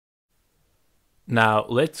Now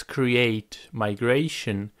let's create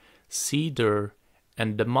migration, seeder,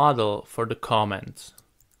 and the model for the comments.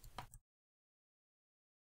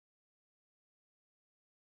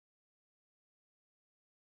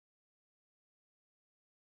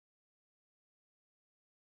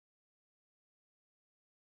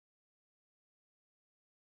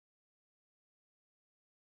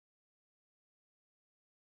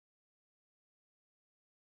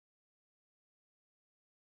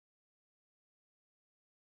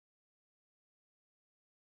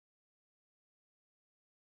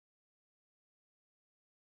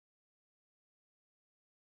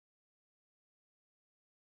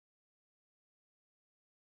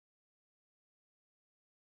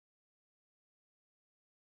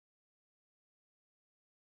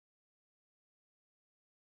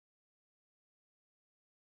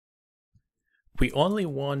 We only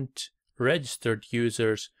want registered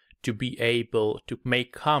users to be able to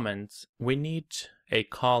make comments. We need a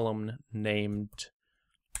column named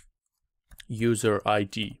user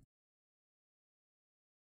ID.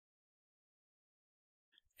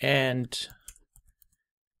 And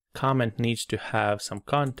comment needs to have some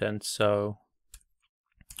content, so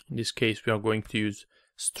in this case we are going to use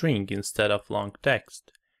string instead of long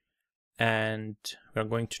text. And we are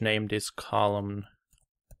going to name this column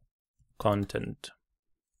content.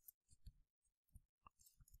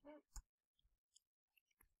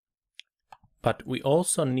 But we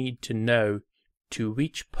also need to know to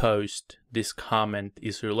which post this comment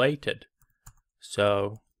is related.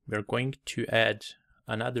 So we're going to add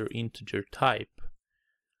another integer type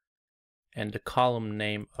and the column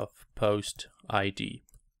name of post ID.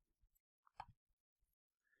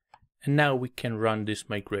 And now we can run this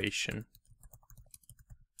migration.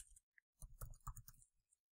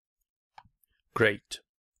 Great.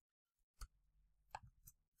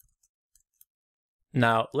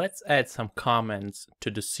 Now let's add some comments to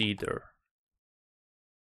the seeder.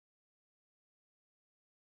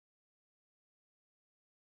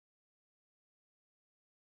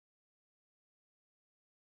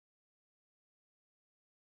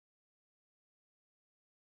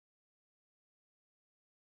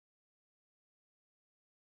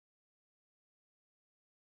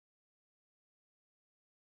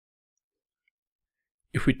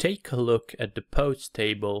 If we take a look at the post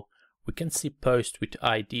table, we can see posts with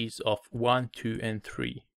IDs of 1, 2, and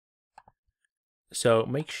 3. So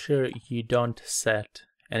make sure you don't set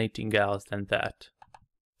anything else than that.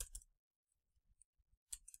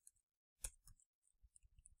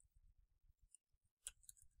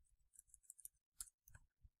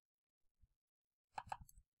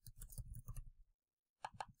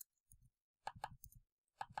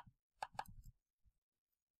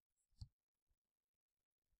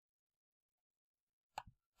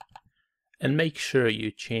 And make sure you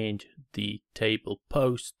change the table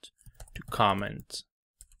post to comment.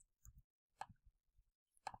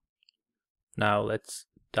 Now let's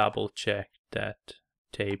double check that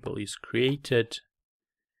table is created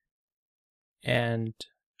and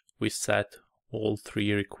we set all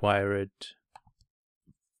 3 required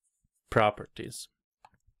properties.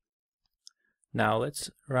 Now let's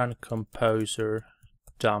run composer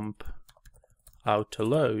dump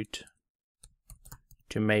autoload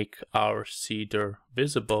to make our seeder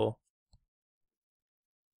visible,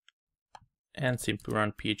 and simply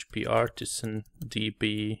run php artisan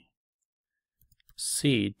db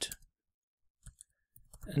seed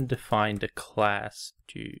and define the class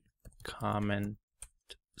to comment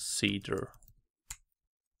seeder.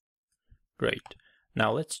 Great.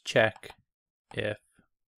 Now let's check if,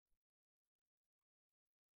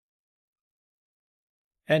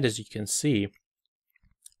 and as you can see,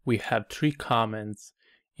 we have 3 comments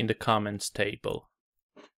in the comments table.